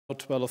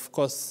Well, of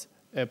course,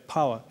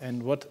 power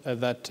and what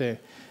that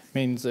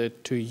means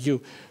to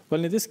you.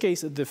 Well, in this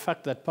case, the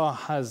fact that power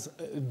has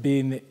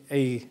been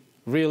a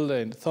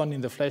real thorn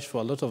in the flesh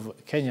for a lot of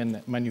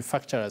Kenyan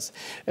manufacturers,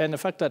 and the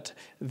fact that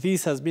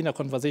this has been a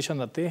conversation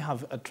that they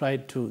have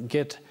tried to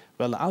get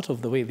well out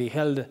of the way. They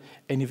held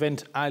an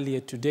event earlier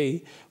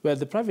today where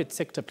the private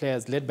sector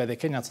players led by the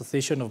Kenya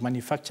Association of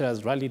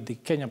Manufacturers rallied the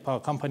Kenya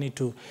Power Company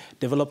to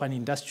develop an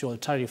industrial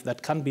tariff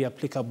that can be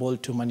applicable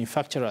to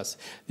manufacturers.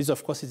 This,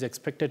 of course, is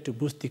expected to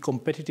boost the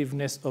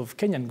competitiveness of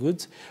Kenyan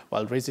goods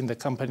while raising the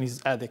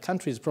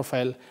country's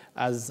profile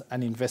as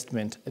an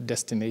investment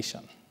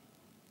destination.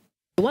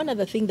 One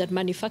other thing that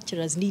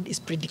manufacturers need is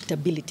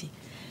predictability.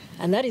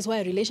 And that is why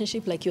a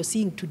relationship like you're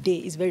seeing today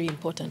is very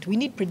important. We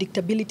need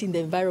predictability in the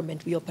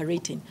environment we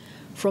operate in,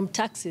 from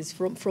taxes,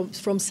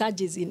 from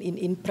surges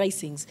in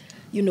pricings,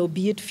 you know,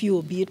 be it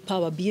fuel, be it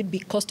power, be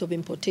it cost of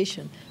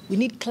importation. We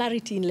need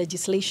clarity in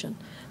legislation.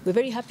 We're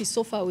very happy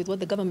so far with what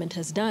the government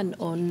has done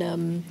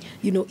on,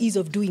 you know, ease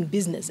of doing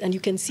business. And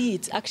you can see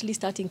it's actually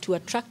starting to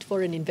attract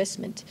foreign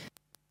investment.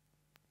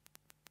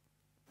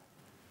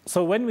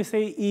 So when we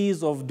say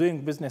ease of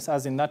doing business,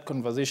 as in that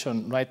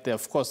conversation right there,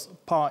 of course,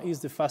 power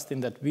is the first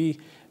thing that we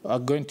are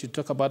going to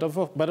talk about.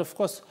 But of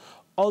course,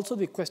 also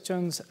the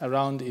questions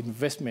around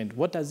investment.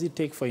 What does it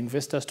take for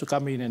investors to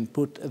come in and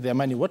put their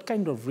money? What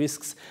kind of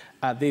risks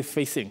are they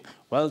facing?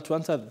 Well, to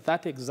answer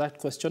that exact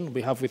question,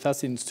 we have with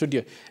us in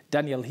studio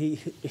Daniel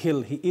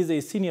Hill. He is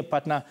a senior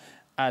partner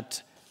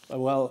at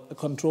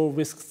Control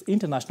Risks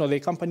International, a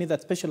company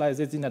that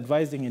specializes in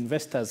advising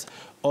investors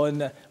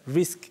on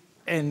risk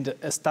and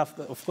stuff,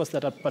 of course,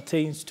 that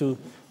pertains to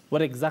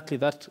what exactly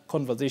that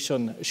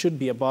conversation should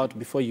be about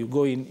before you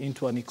go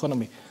into an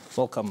economy.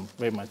 Welcome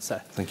very much,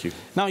 sir. Thank you.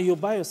 Now, your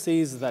bio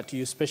says that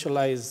you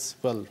specialize,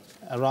 well,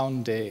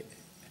 around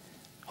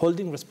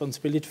holding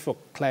responsibility for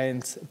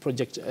clients'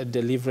 project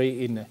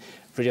delivery in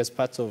various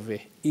parts of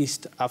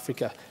East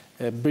Africa,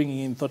 bringing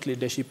in thought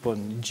leadership on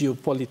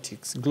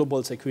geopolitics,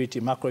 global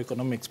security,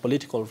 macroeconomics,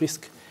 political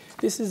risk.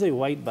 This is a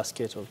wide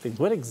basket of things.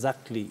 What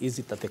exactly is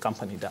it that the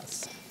company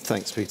does?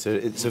 Thanks, Peter.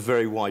 It's a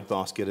very wide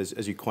basket,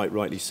 as you quite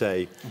rightly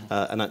say.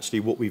 And actually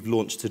what we've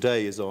launched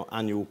today is our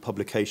annual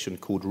publication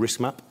called Risk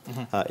Map.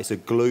 It's a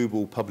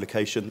global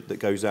publication that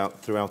goes out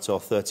throughout our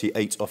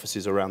 38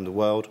 offices around the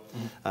world.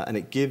 And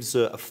it gives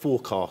a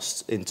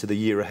forecast into the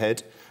year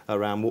ahead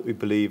around what we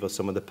believe are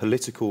some of the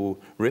political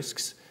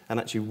risks and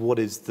actually what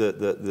is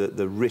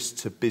the risk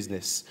to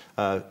business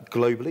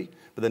globally.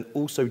 But then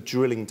also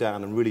drilling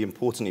down, and really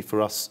importantly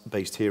for us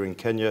based here in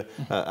Kenya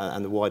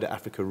and the wider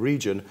Africa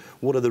region,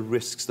 what are the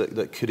risks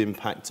that could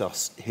impact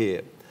us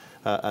here?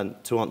 And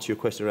to answer your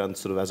question around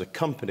sort of as a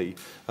company,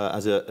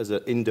 as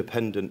an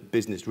independent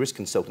business risk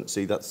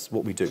consultancy, that's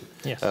what we do.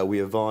 Yes.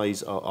 We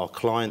advise our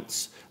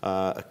clients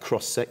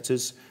across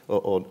sectors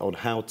on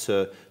how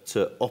to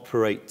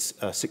operate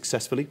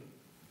successfully,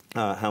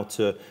 how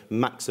to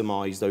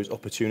maximise those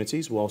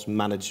opportunities whilst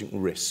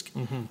managing risk.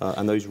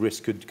 And those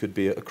risks could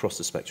be across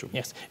the spectrum.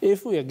 Yes.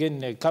 If we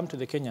again come to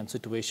the Kenyan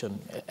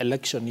situation,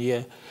 election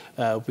year,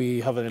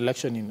 we have an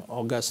election in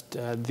August,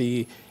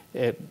 the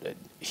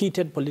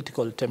heated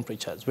political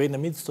temperatures. We're in the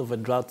midst of a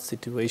drought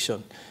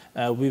situation.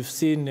 We've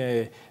seen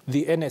the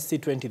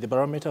NSC20, the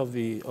barometer of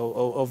the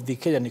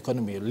Kenyan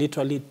economy,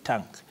 literally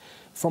tank.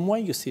 From where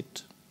you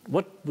sit,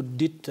 what would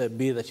it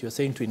be that you're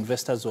saying to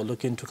investors who are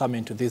looking to come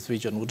into this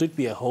region? Would it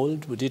be a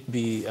hold? Would it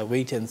be a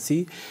wait and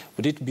see?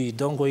 Would it be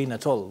don't go in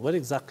at all? What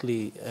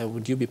exactly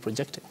would you be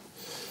projecting?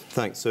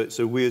 Thanks.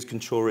 So we as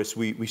Control Risk,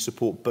 we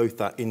support both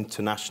that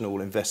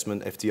international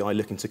investment, FDI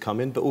looking to come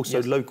in, but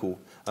also local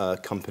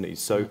companies.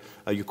 So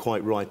you're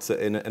quite right that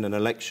in an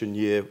election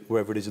year,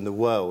 wherever it is in the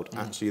world,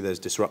 actually there's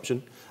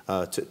disruption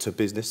to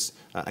business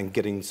and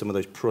getting some of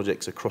those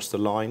projects across the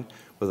line,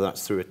 whether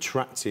that's through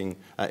attracting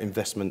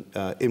investment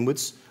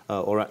inwards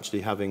or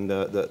actually having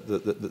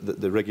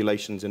the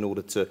regulations in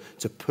order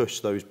to push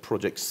those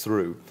projects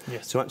through.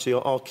 Yes. So actually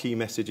our key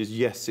message is,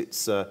 yes,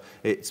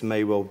 it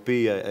may well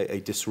be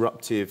a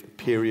disruptive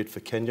period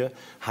for Kenya.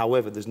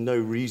 However, there's no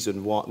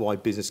reason why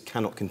business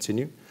cannot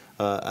continue.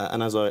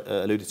 And as I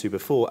alluded to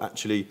before,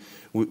 actually,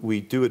 we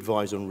do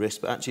advise on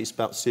risk, but actually it's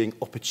about seeing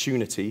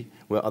opportunity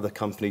where other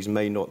companies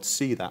may not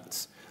see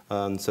that.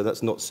 So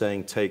that's not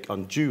saying take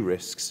undue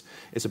risks.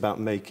 It's about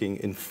making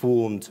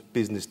informed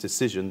business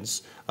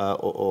decisions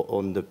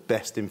on the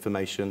best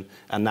information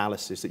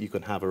analysis that you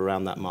can have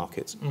around that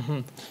market.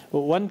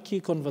 Well, one key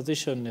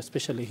conversation,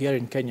 especially here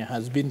in Kenya,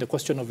 has been the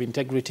question of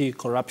integrity,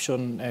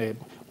 corruption,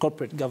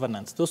 corporate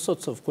governance, those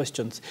sorts of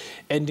questions.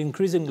 And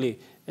increasingly,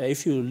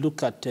 if you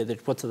look at the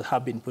reports that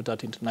have been put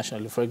out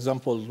internationally, for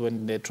example,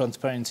 when the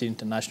Transparency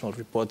International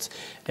reports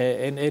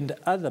and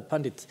other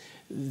pundits,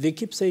 they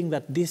keep saying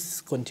that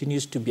this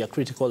continues to be a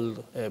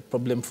critical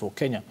problem for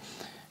Kenya.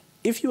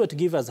 If you were to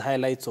give us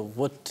highlights of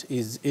what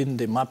is in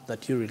the map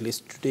that you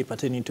released today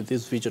pertaining to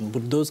this region,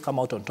 would those come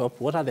out on top?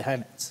 What are the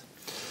highlights?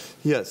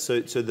 Yeah, so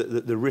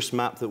the risk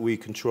map that we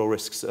control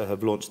risks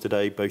have launched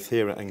today, both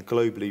here and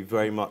globally,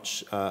 very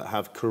much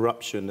have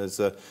corruption as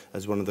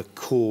one of the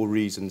core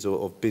reasons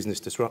of business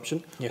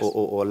disruption, yes,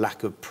 or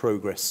lack of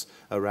progress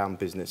around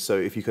business. So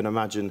if you can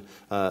imagine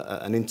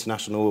an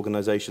international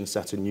organisation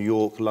sat in New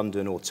York,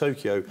 London or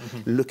Tokyo,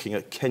 looking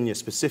at Kenya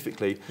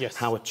specifically, yes,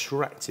 how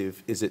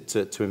attractive is it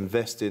to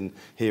invest in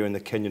here in the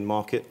Kenyan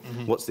market?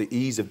 What's the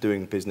ease of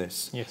doing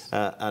business? Yes.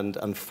 And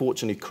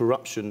unfortunately,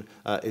 corruption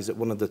is at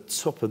one of the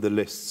top of the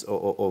lists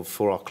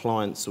for our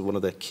clients, one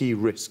of their key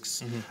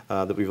risks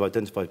that we've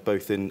identified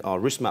both in our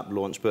risk map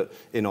launch but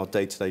in our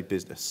day-to-day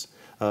business.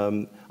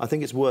 I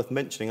think it's worth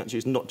mentioning, actually,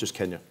 it's not just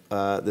Kenya.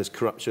 There's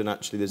corruption,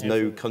 actually. There's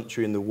no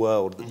country in the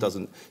world that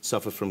doesn't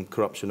suffer from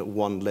corruption at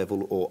one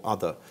level or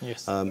other.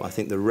 Yes. I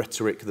think the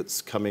rhetoric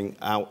that's coming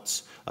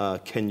out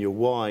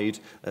Kenya-wide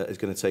is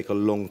going to take a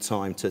long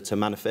time to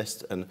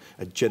manifest, and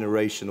a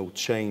generational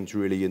change,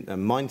 really, in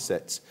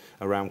mindset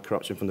around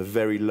corruption from the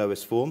very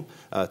lowest form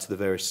to the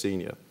very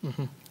senior.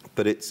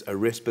 But it's a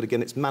risk, but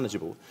again, it's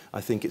manageable. I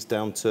think it's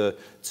down to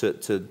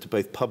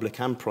both public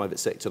and private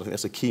sector. I think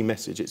that's a key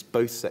message. It's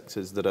both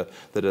sectors that are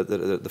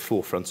at the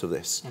forefront of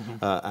this.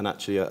 And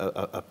actually,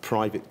 a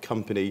private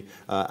company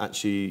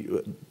actually,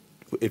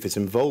 if it's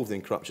involved in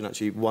corruption,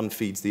 actually one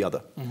feeds the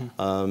other.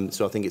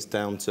 So I think it's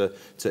down to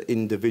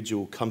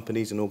individual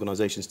companies and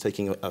organisations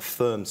taking a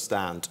firm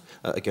stand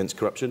against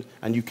corruption.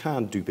 And you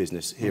can do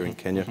business here in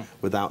Kenya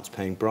without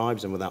paying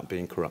bribes and without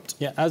being corrupt.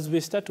 Yeah, as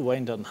we start to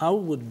wind down, how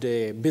would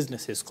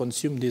businesses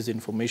consume this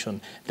information?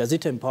 Does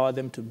it empower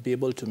them to be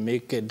able to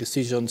make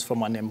decisions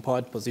from an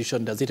empowered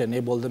position? Does it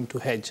enable them to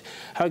hedge?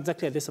 How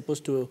exactly are they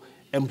supposed to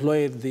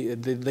employ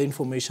the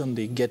information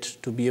they get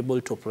to be able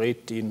to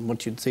operate in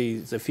what you'd say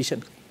is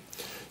efficient?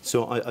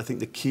 So I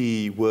think the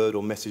key word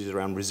or message is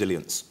around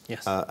resilience.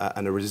 Yes.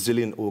 And a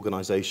resilient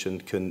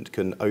organisation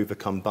can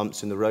overcome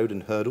bumps in the road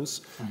and hurdles,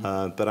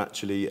 but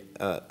actually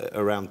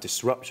around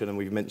disruption, and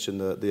we've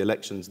mentioned the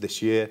elections this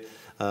year,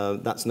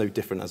 that's no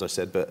different, as I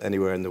said, but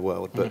anywhere in the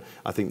world. But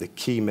I think the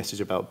key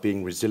message about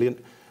being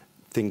resilient,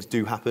 things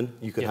do happen.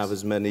 You can have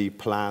as many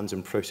plans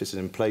and processes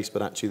in place,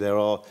 but actually there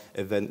are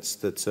events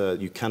that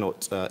you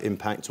cannot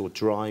impact or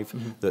drive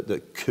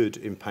that could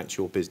impact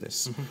your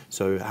business.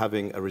 So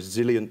having a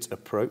resilient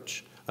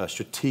approach, a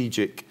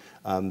strategic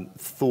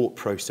thought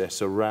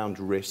process around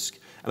risk,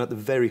 and at the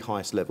very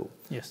highest level.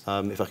 Yes.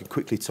 If I can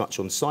quickly touch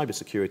on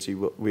cybersecurity,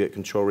 what we at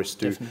Control Risk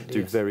do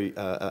very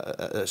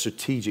a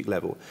strategic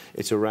level.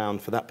 It's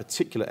around, for that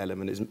particular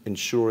element, is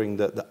ensuring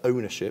that the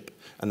ownership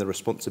and the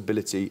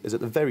responsibility is at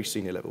the very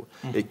senior level.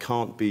 It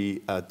can't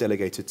be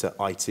delegated to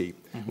IT,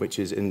 which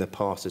is in the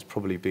past has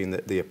probably been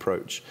the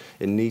approach.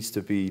 It needs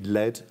to be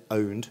led,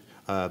 owned,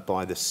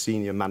 by the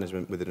senior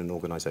management within an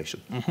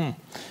organisation.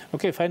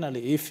 Okay,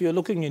 finally, if you're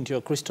looking into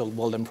your crystal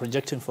ball and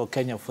projecting for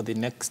Kenya for the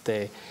next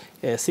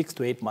 6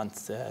 to 8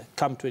 months,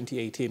 come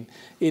 2018,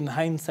 in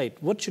hindsight,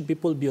 what should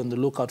people be on the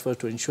lookout for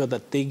to ensure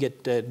that they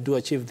do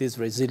achieve this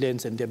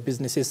resilience and their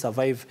businesses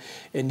survive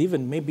and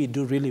even maybe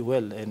do really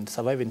well and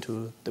survive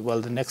into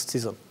the next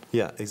season?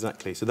 Yeah,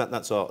 exactly. So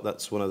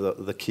that's one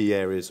of the key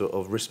areas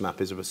of risk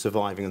map, is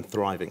surviving and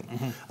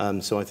thriving.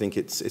 So I think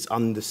it's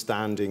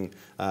understanding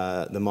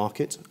the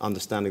market,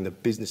 understanding the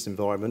business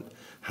environment,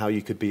 how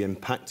you could be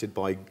impacted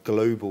by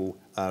global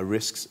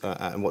risks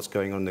and what's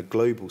going on in the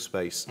global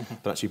space,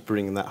 but actually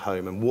bringing that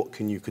home, and what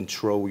can you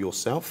control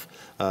yourself,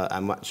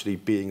 and actually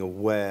being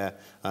aware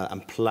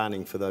and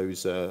planning for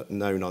those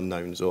known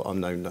unknowns or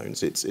unknown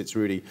knowns. It's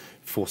really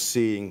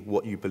foreseeing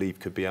what you believe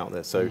could be out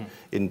there. So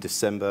in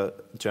December,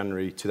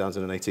 January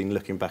 2018,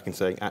 looking back and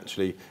saying,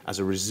 actually, as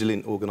a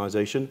resilient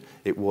organisation,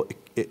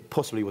 it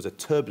possibly was a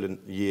turbulent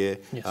year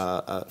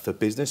for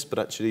business, but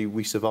actually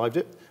we survived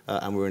it,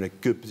 and we're in a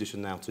good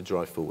position now to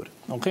drive forward.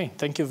 Okay,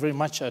 thank you very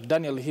much.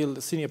 Daniel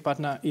Hill, Senior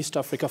Partner, East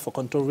Africa for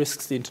Control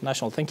Risks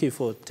International. Thank you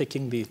for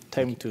taking the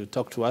time to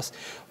talk to us.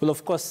 We'll,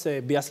 of course,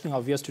 be asking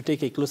our viewers to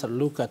take a closer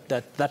look at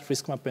that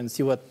risk map and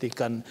see what they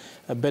can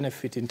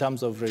benefit in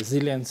terms of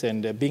resilience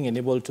and being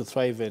able to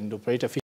thrive and operate efficiently.